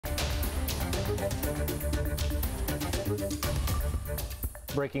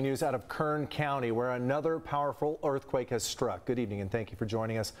Breaking news out of Kern County, where another powerful earthquake has struck. Good evening, and thank you for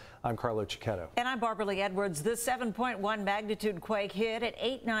joining us. I'm Carlo Cicchetto. And I'm Barbara Lee Edwards. The 7.1 magnitude quake hit at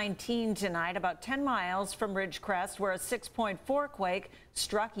 8:19 tonight, about 10 miles from Ridgecrest, where a 6.4 quake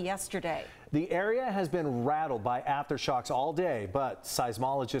struck yesterday. The area has been rattled by aftershocks all day, but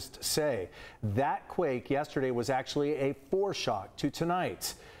seismologists say that quake yesterday was actually a foreshock to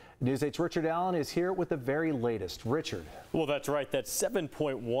tonight. News 8's Richard Allen is here with the very latest. Richard. Well, that's right. That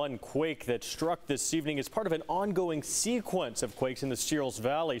 7.1 quake that struck this evening is part of an ongoing sequence of quakes in the Searles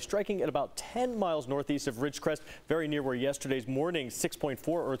Valley, striking at about 10 miles northeast of Ridgecrest, very near where yesterday's morning's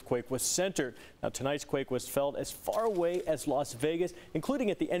 6.4 earthquake was centered. Now, tonight's quake was felt as far away as Las Vegas,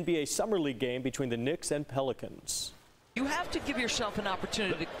 including at the NBA Summer League game between the Knicks and Pelicans. You have to give yourself an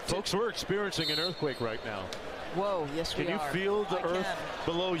opportunity. Folks, we're experiencing an earthquake right now. Whoa, yes we are. Can you feel the earth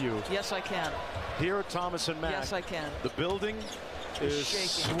below you? Yes, I can. Here at Thomas and Mack. Yes, I can. The building is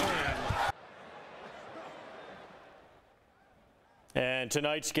shaking. swaying. And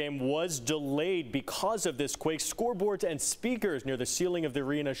tonight's game was delayed because of this quake. Scoreboards and speakers near the ceiling of the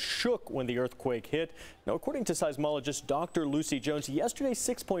arena shook when the earthquake hit. Now, according to seismologist Dr. Lucy Jones, yesterday's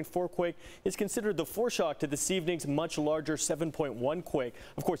 6.4 quake is considered the foreshock to this evening's much larger 7.1 quake.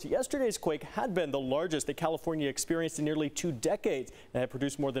 Of course, yesterday's quake had been the largest that California experienced in nearly 2 decades and had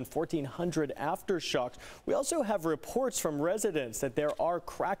produced more than 1,400 aftershocks. We also have reports from residents that there are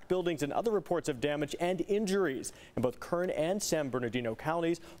cracked buildings and other reports of damage and injuries in both Kern and San Bernardino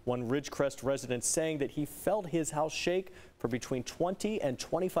counties. One Ridgecrest resident saying that he felt his house shake for between 20 and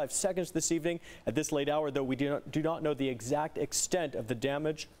 25 seconds this evening. At this late hour, though, we do not know the exact extent of the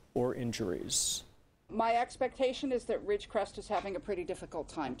damage or injuries. My expectation is that Ridgecrest is having a pretty difficult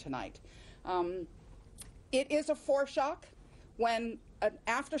time tonight. It is a foreshock. When an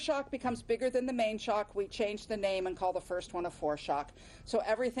aftershock becomes bigger than the main shock, we change the name and call the first one a foreshock. So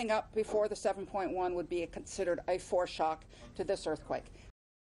everything up before the 7.1 would be considered a foreshock to this earthquake.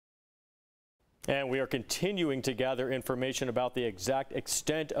 And we are continuing to gather information about the exact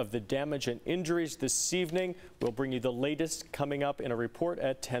extent of the damage and injuries this evening. We'll bring you the latest coming up in a report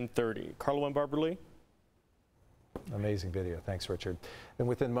at 10:30. Carlo and Barbara Lee. Amazing video. Thanks, Richard. And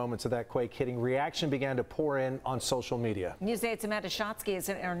within moments of that quake hitting, reaction began to pour in on social media. News 8's Amanda Shotsky is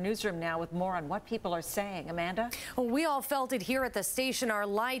in our newsroom now with more on what people are saying. Amanda? Well, we all felt it here at the station. Our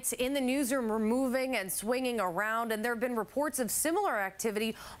lights in the newsroom were moving and swinging around, and there have been reports of similar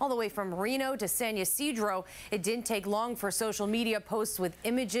activity all the way from Reno to San Ysidro. It didn't take long for social media posts with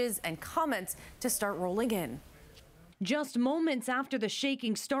images and comments to start rolling in. Just moments after the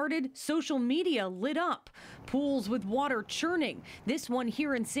shaking started, social media lit up. Pools with water churning. This one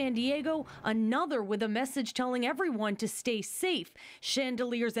here in San Diego, another with a message telling everyone to stay safe.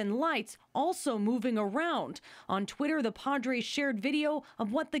 Chandeliers and lights also moving around. On Twitter, the Padres shared video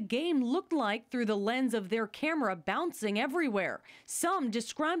of what the game looked like through the lens of their camera bouncing everywhere. Some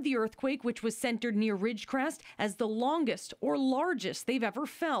described the earthquake, which was centered near Ridgecrest, as the longest or largest they've ever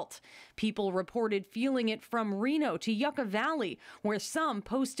felt. People reported feeling it from Reno to Yucca Valley, where some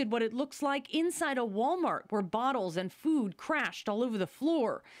posted what it looks like inside a Walmart, where bottles and food crashed all over the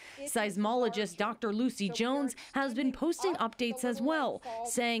floor. Seismologist Dr. Lucy Jones has been posting updates as well,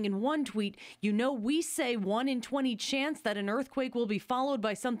 saying in one tweet, "You know, we say 1 in 20 chance that an earthquake will be followed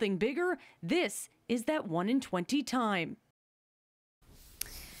by something bigger. This is that 1 in 20 time."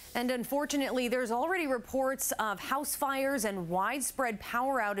 And unfortunately, there's already reports of house fires and widespread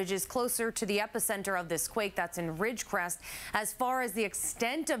power outages closer to the epicenter of this quake. That's in Ridgecrest. As far as the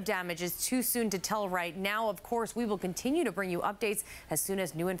extent of damage is too soon to tell right now. Of course, we will continue to bring you updates as soon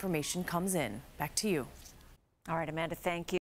as new information comes in. Back to you. All right, Amanda, thank you.